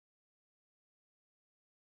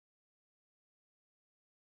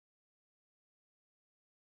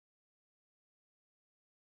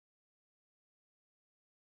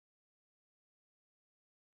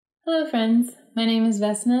Hello friends, my name is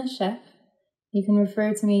Vessna Scheff. You can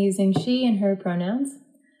refer to me using she and her pronouns.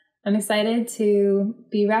 I'm excited to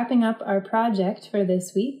be wrapping up our project for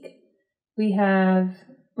this week. We're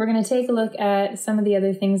going to take a look at some of the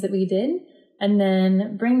other things that we did and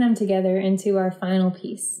then bring them together into our final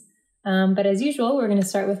piece. But as usual, we're going to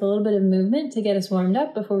start with a little bit of movement to get us warmed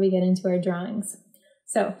up before we get into our drawings.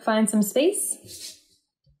 So find some space.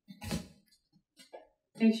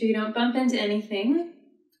 Make sure you don't bump into anything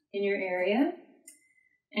in your area.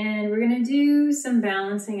 And we're going to do some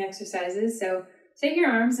balancing exercises. So take your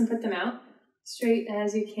arms and put them out straight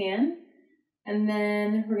as you can. And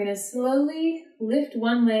then we're going to slowly lift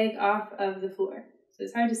one leg off of the floor. So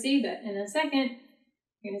it's hard to see, but in a second,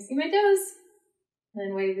 you're going to see my toes. And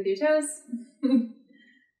then wave with your toes.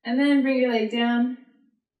 And then bring your leg down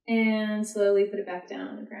and slowly put it back down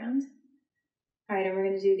on the ground. All right, and we're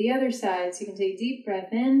going to do the other side. So you can take a deep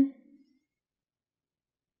breath in.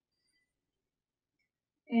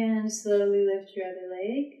 And slowly lift your other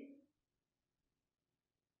leg.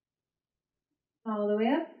 All the way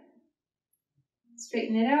up.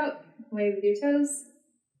 Straighten it out. Wave with your toes.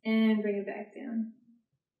 And bring it back down.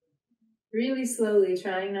 Really slowly,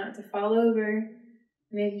 trying not to fall over.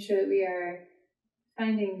 Making sure that we are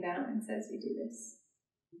finding balance as we do this.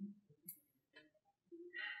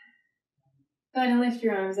 Go ahead and lift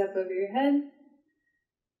your arms up over your head.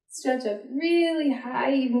 Stretch up really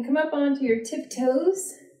high. You can come up onto your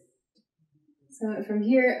tiptoes. So I went from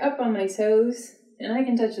here up on my toes, and I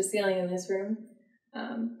can touch the ceiling in this room.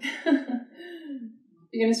 You're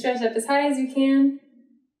going to stretch up as high as you can,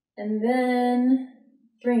 and then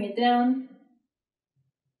bring it down.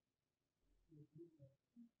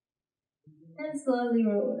 And slowly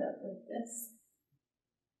roll it up like this.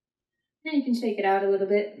 And you can shake it out a little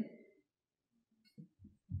bit.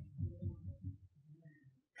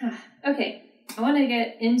 Okay, I want to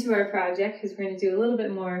get into our project because we're going to do a little bit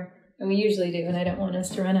more than we usually do, and I don't want us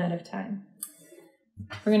to run out of time.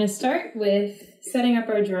 We're going to start with setting up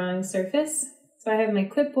our drawing surface. So I have my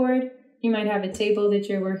clipboard. You might have a table that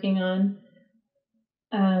you're working on.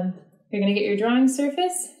 You're going to get your drawing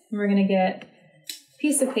surface, and we're going to get a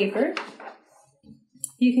piece of paper.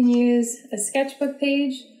 You can use a sketchbook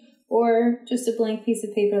page or just a blank piece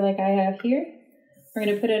of paper like I have here. We're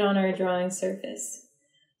going to put it on our drawing surface.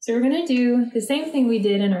 So we're going to do the same thing we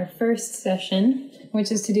did in our first session,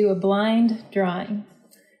 which is to do a blind drawing.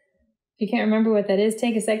 If you can't remember what that is,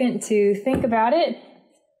 take a second to think about it.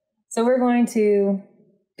 So we're going to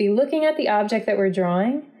be looking at the object that we're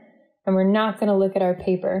drawing, and we're not going to look at our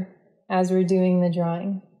paper as we're doing the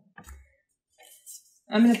drawing.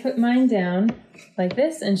 I'm going to put mine down like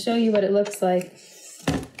this and show you what it looks like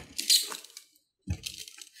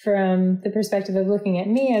from the perspective of looking at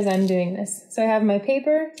me as I'm doing this. So I have my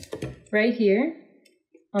paper right here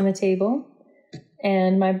on the table,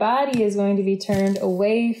 and my body is going to be turned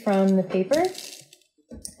away from the paper,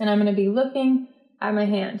 and I'm going to be looking at my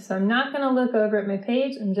hand. So I'm not going to look over at my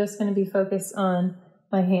page, I'm just going to be focused on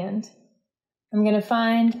my hand. I'm going to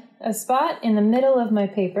find a spot in the middle of my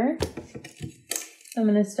paper. I'm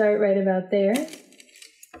going to start right about there.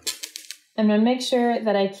 I'm going to make sure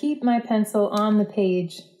that I keep my pencil on the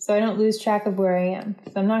page so I don't lose track of where I am.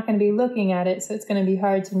 So I'm not going to be looking at it, so it's going to be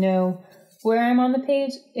hard to know where I'm on the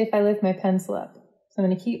page if I lift my pencil up. So I'm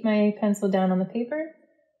going to keep my pencil down on the paper.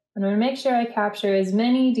 I'm going to make sure I capture as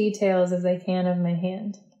many details as I can of my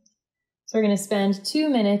hand. So we're going to spend 2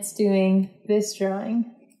 minutes doing this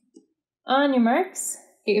drawing. On your marks,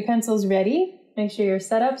 get your pencils ready. Make sure you're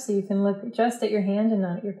set up so you can look just at your hand and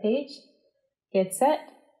not at your page. Get set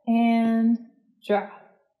and draw.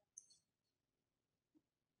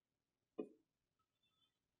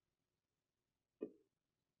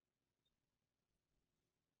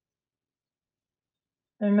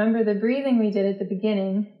 Remember the breathing we did at the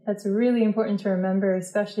beginning. That's really important to remember,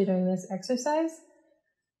 especially during this exercise,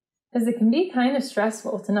 because it can be kind of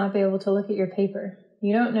stressful to not be able to look at your paper.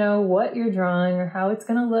 You don't know what you're drawing or how it's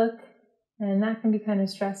going to look, and that can be kind of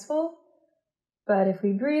stressful. But if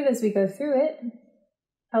we breathe as we go through it, it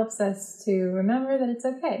helps us to remember that it's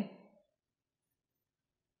okay.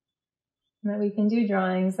 And that we can do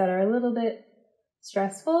drawings that are a little bit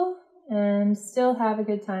stressful and still have a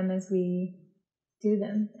good time as we do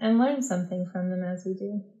them and learn something from them as we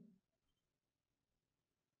do.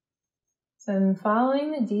 So I'm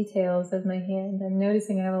following the details of my hand. I'm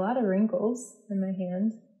noticing I have a lot of wrinkles in my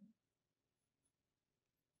hand.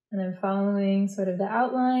 And I'm following sort of the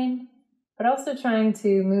outline, but also trying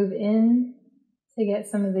to move in to get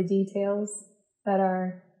some of the details that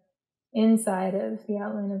are inside of the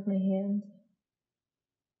outline of my hand.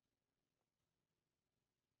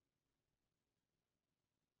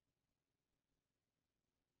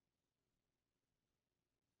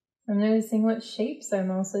 I'm noticing what shapes I'm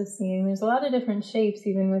also seeing. There's a lot of different shapes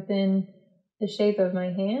even within the shape of my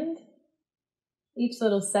hand. Each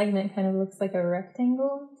little segment kind of looks like a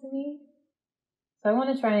rectangle to me. So I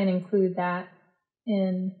want to try and include that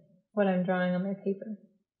in what I'm drawing on my paper.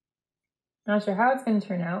 Not sure how it's going to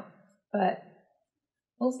turn out, but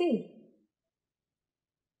we'll see.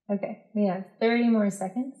 Okay, we have 30 more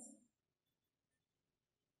seconds.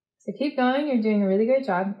 So keep going, you're doing a really great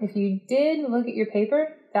job. If you did look at your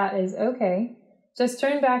paper, that is okay. Just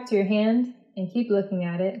turn back to your hand and keep looking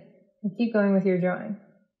at it and keep going with your drawing.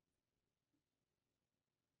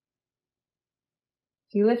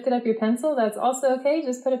 If you lifted up your pencil, that's also okay.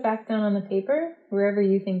 Just put it back down on the paper, wherever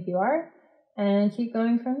you think you are, and keep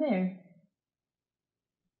going from there.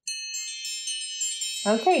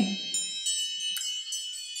 Okay.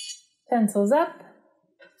 Pencils up,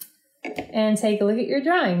 and take a look at your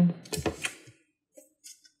drawing.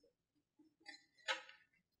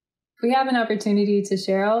 If we have an opportunity to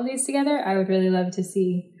share all of these together, I would really love to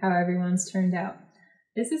see how everyone's turned out.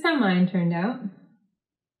 This is how mine turned out.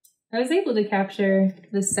 I was able to capture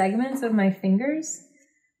the segments of my fingers,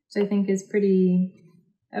 which I think is a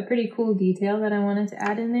pretty cool detail that I wanted to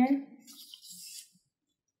add in there.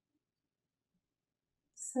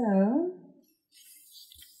 So,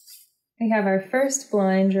 we have our first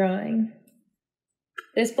blind drawing.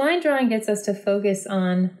 This blind drawing gets us to focus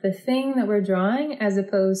on the thing that we're drawing as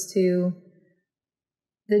opposed to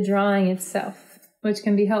the drawing itself, which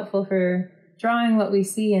can be helpful for drawing what we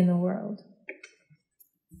see in the world.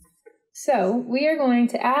 So we are going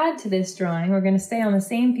to add to this drawing. We're going to stay on the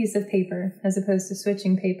same piece of paper as opposed to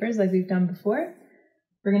switching papers like we've done before.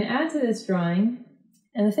 We're going to add to this drawing,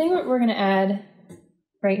 and the thing that we're going to add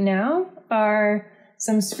right now are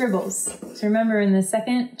some scribbles. So remember in the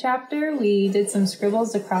second chapter, we did some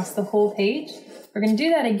scribbles across the whole page. We're going to do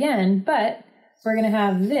that again, but we're going to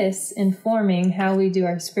have this informing how we do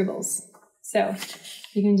our scribbles. So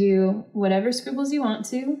you can do whatever scribbles you want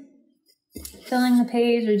to, filling the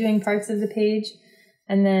page or doing parts of the page.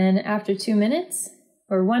 And then after 2 minutes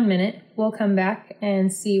or 1 minute, we'll come back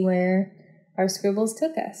and see where our scribbles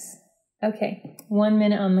took us. Okay, 1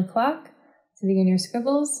 minute on the clock to begin your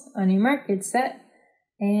scribbles. On your mark, get set,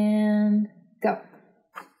 and go.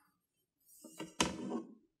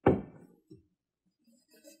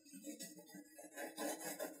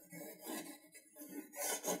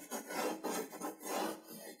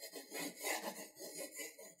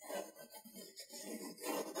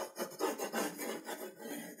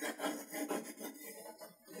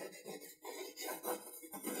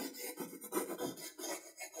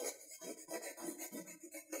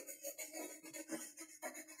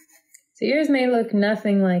 So yours may look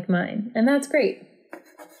nothing like mine, and that's great.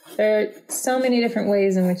 There are so many different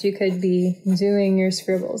ways in which you could be doing your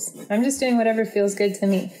scribbles. I'm just doing whatever feels good to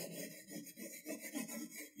me.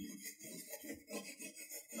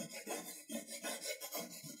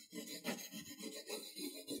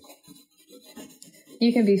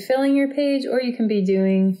 You can be filling your page, or you can be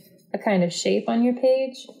doing a kind of shape on your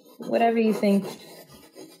page, whatever you think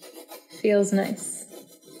feels nice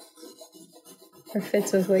or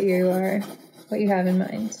fits with what you have in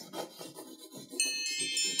mind.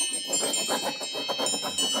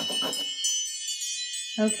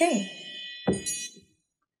 Okay.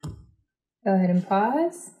 Go ahead and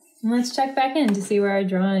pause, and let's check back in to see where our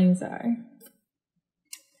drawings are.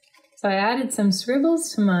 So I added some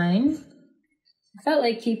scribbles to mine. I felt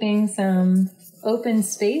like keeping some open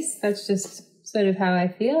space. That's just sort of how I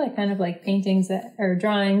feel. I kind of like paintings or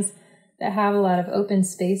drawings that have a lot of open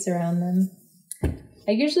space around them.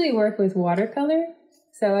 I usually work with watercolor,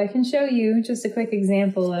 so I can show you just a quick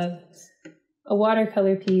example of a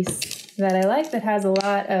watercolor piece that I like that has a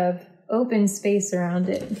lot of open space around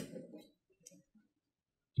it.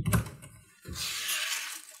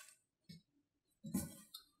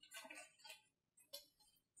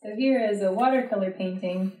 So here is a watercolor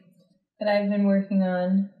painting that I've been working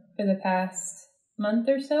on for the past month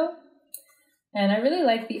or so, and I really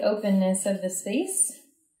like the openness of the space,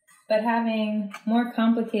 but having more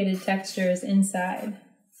complicated textures inside.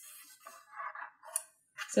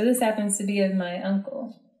 So this happens to be of my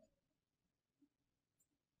uncle.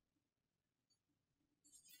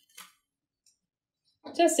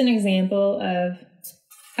 Just an example of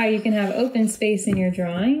how you can have open space in your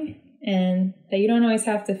drawing and that you don't always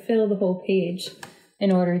have to fill the whole page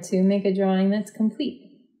in order to make a drawing that's complete.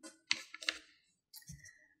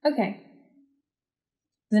 Okay.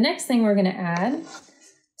 The next thing we're going to add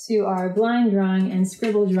to our blind drawing and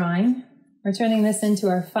scribble drawing, we're turning this into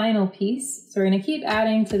our final piece. So we're going to keep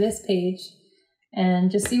adding to this page and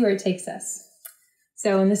just see where it takes us.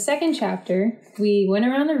 So in the second chapter, we went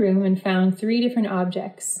around the room and found 3 different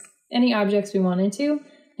objects, any objects we wanted to,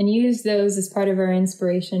 and used those as part of our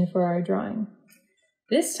inspiration for our drawing.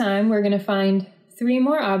 This time, we're going to find 3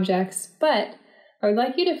 more objects, but I would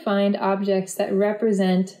like you to find objects that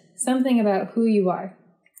represent something about who you are.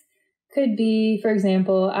 Could be, for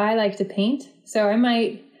example, I like to paint, so I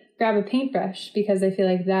might grab a paintbrush because I feel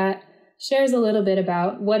like that shares a little bit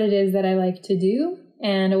about what it is that I like to do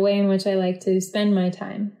and a way in which I like to spend my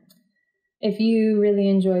time. If you really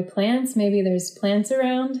enjoy plants, maybe there's plants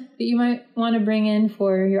around that you might want to bring in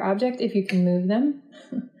for your object if you can move them.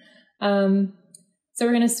 So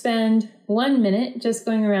we're going to spend 1 minute just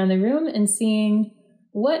going around the room and seeing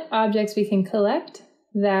what objects we can collect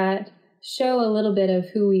that show a little bit of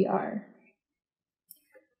who we are.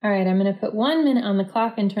 All right, I'm going to put 1 minute on the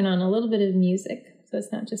clock and turn on a little bit of music so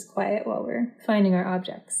it's not just quiet while we're finding our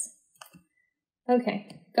objects.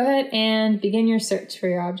 Okay, go ahead and begin your search for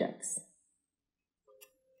your objects.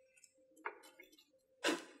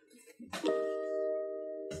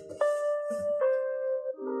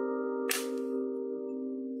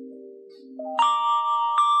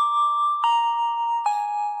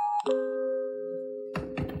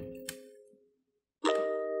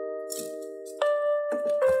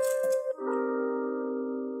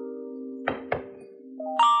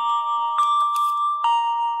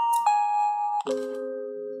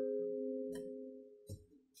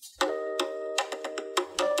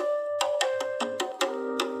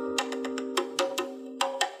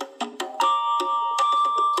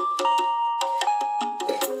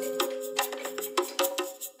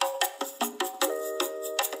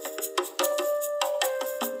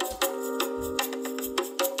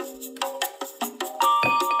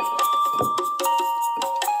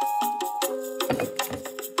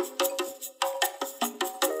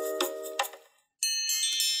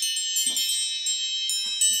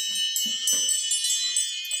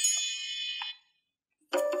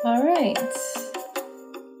 All right,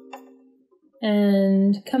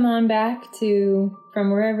 and come on back from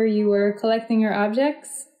wherever you were collecting your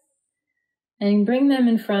objects and bring them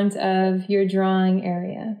in front of your drawing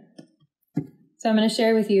area. So I'm going to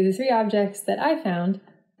share with you the 3 objects that I found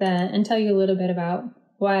and tell you a little bit about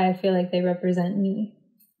why I feel like they represent me.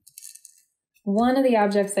 One of the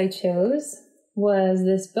objects I chose was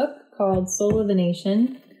this book called Soul of the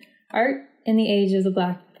Nation, Art in the Age of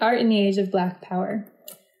Black Power.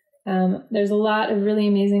 There's a lot of really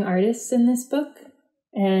amazing artists in this book,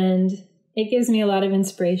 and it gives me a lot of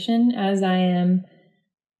inspiration as I am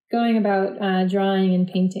going about drawing and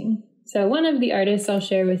painting. So one of the artists I'll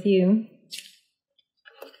share with you,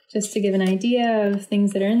 just to give an idea of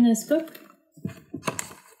things that are in this book,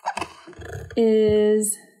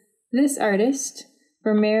 is this artist,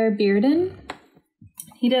 Rhode Bearden.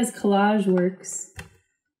 He does collage works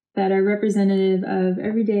that are representative of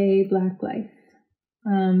everyday Black life.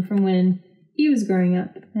 From when he was growing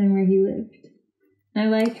up and where he lived. And I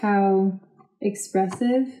like how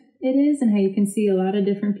expressive it is and how you can see a lot of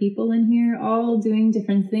different people in here all doing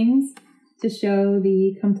different things to show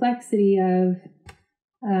the complexity of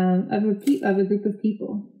a group of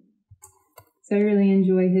people. So I really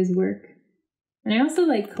enjoy his work. And I also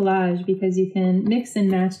like collage because you can mix and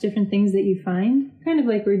match different things that you find, kind of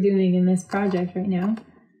like we're doing in this project right now,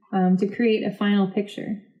 to create a final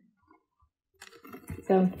picture.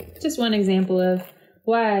 So just one example of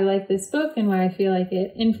why I like this book and why I feel like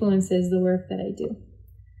it influences the work that I do.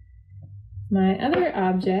 My other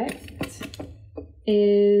object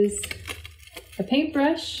is a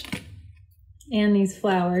paintbrush and these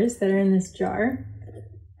flowers that are in this jar.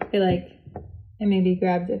 I feel like I maybe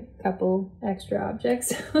grabbed a couple extra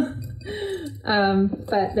objects,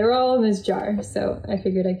 but they're all in this jar, so I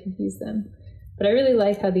figured I could use them. But I really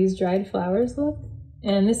like how these dried flowers look.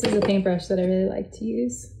 And this is a paintbrush that I really like to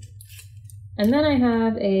use. And then I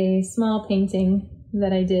have a small painting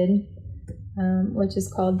that I did, which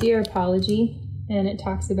is called Dear Apology, and it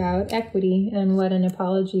talks about equity and what an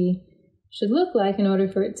apology should look like in order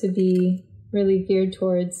for it to be really geared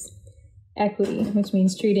towards equity, which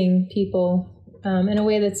means treating people in a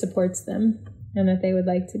way that supports them and that they would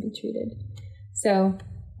like to be treated. So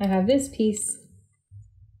I have this piece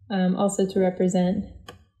also to represent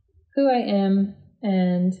who I am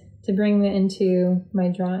and to bring that into my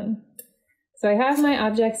drawing. So I have my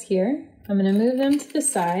objects here. I'm going to move them to the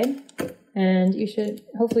side, and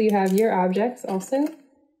hopefully you have your objects also.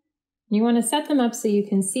 You want to set them up so you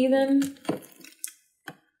can see them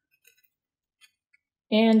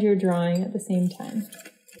and your drawing at the same time.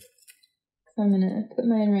 So I'm going to put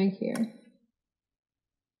mine right here.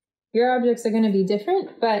 Your objects are going to be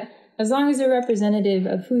different, but as long as they're representative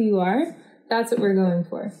of who you are, that's what we're going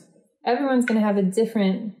for. Everyone's going to have a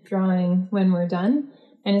different drawing when we're done,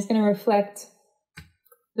 and it's going to reflect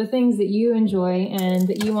the things that you enjoy and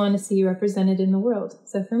that you want to see represented in the world.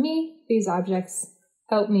 So for me, these objects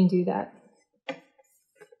help me do that.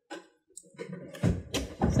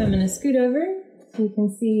 So I'm going to scoot over so you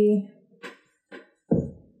can see a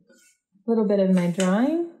little bit of my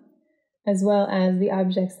drawing as well as the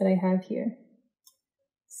objects that I have here.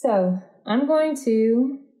 So I'm going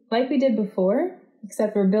to, like we did before,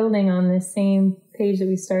 except we're building on this same page that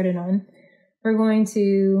we started on, we're going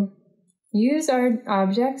to use our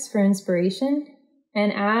objects for inspiration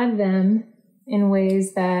and add them in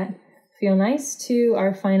ways that feel nice to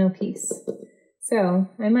our final piece. So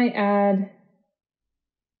I might add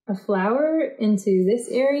a flower into this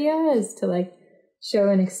area as to like show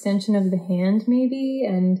an extension of the hand maybe,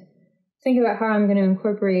 and think about how I'm going to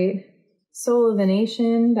incorporate Soul of a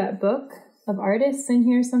Nation, that book of artists, in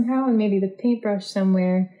here somehow, and maybe the paintbrush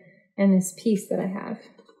somewhere and this piece that I have.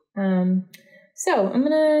 So I'm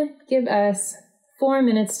going to give us 4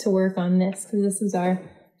 minutes to work on this because this is our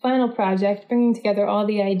final project, bringing together all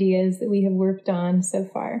the ideas that we have worked on so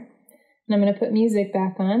far. And I'm going to put music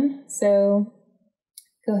back on. So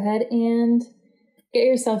go ahead and get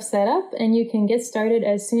yourself set up, and you can get started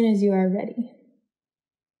as soon as you are ready.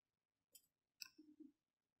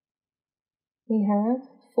 We have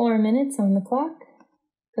 4 minutes on the clock.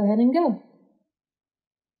 Go ahead and go.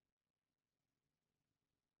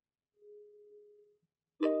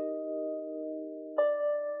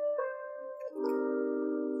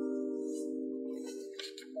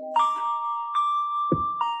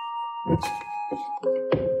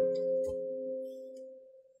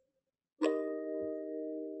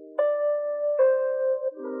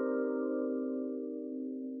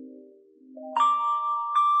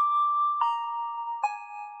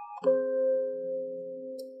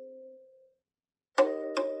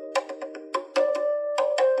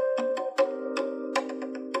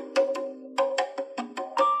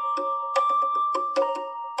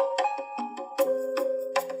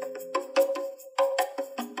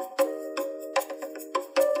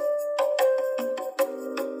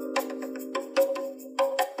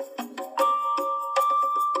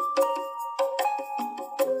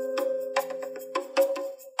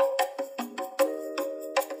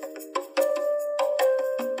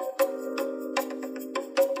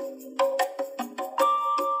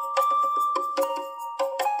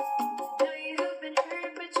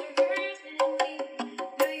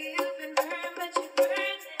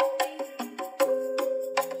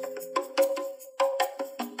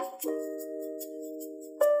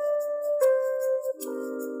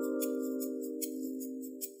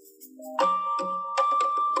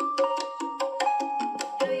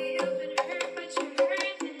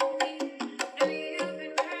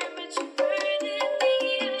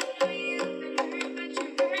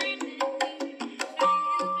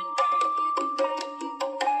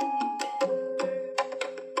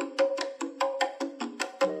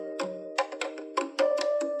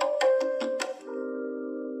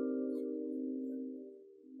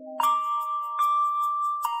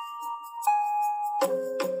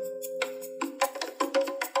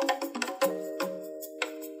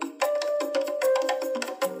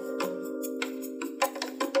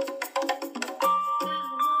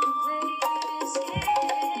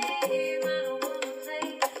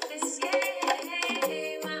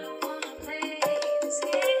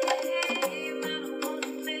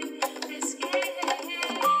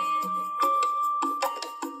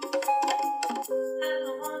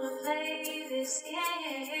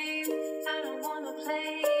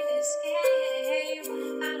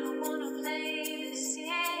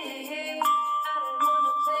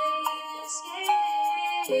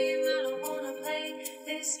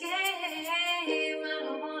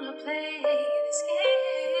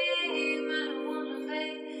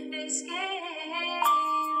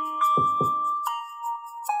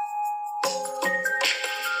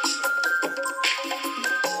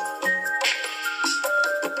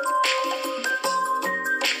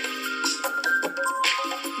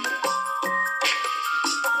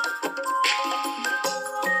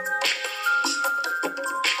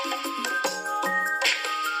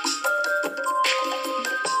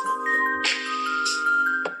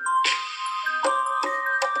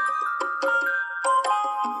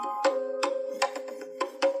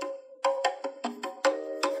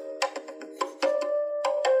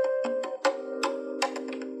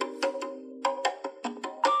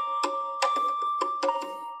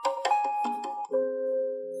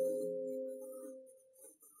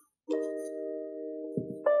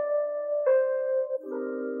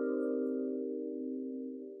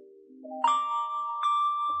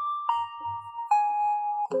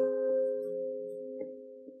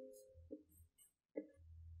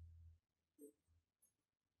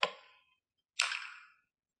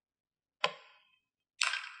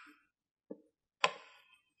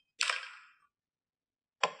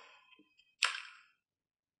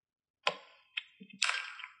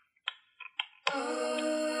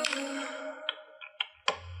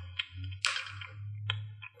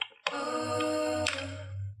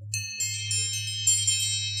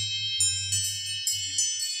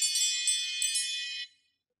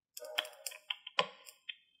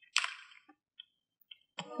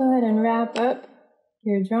 go ahead and wrap up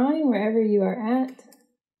your drawing wherever you are at.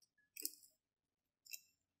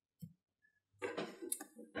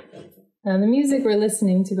 The music we're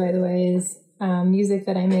listening to, by the way, is music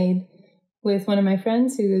that I made with one of my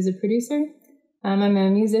friends who is a producer. I'm a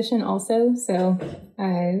musician also, so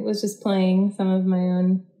I was just playing some of my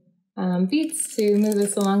own beats to move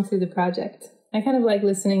us along through the project. I kind of like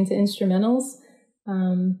listening to instrumentals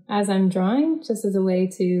as I'm drawing, just as a way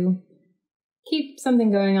to keep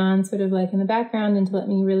something going on sort of like in the background and to let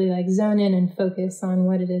me really like zone in and focus on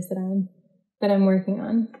what it is that I'm working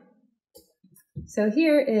on. So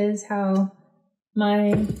here is how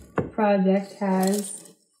my project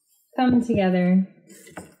has come together.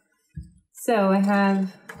 So I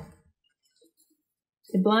have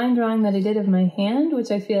the blind drawing that I did of my hand,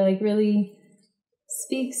 which I feel like really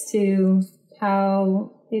speaks to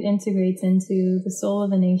how it integrates into the Soul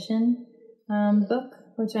of a Nation book,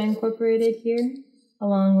 which I incorporated here,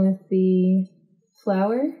 along with the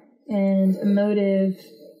flower and emotive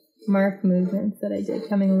mark movements that I did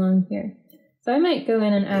coming along here. So I might go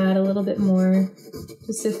in and add a little bit more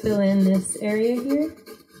just to fill in this area here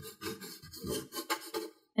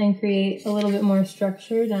and create a little bit more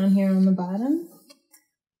structure down here on the bottom.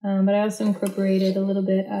 But I also incorporated a little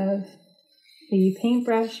bit of the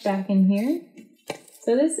paintbrush back in here.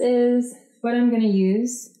 So this is what I'm going to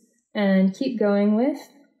use and keep going with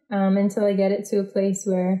until I get it to a place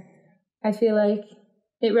where I feel like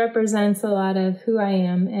it represents a lot of who I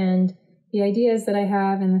am and the ideas that I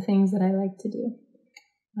have and the things that I like to do.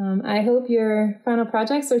 I hope your final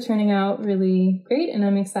projects are turning out really great, and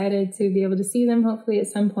I'm excited to be able to see them hopefully at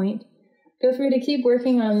some point. Feel free to keep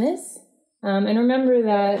working on this, and remember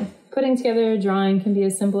that putting together a drawing can be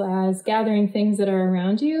as simple as gathering things that are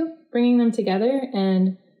around you, bringing them together,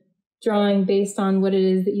 and drawing based on what it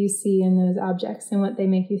is that you see in those objects and what they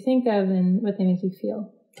make you think of and what they make you feel.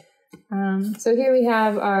 So here we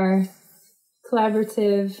have our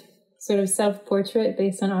collaborative sort of self-portrait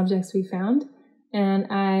based on objects we found, and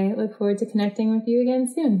I look forward to connecting with you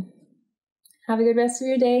again soon. Have a good rest of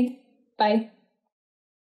your day. Bye.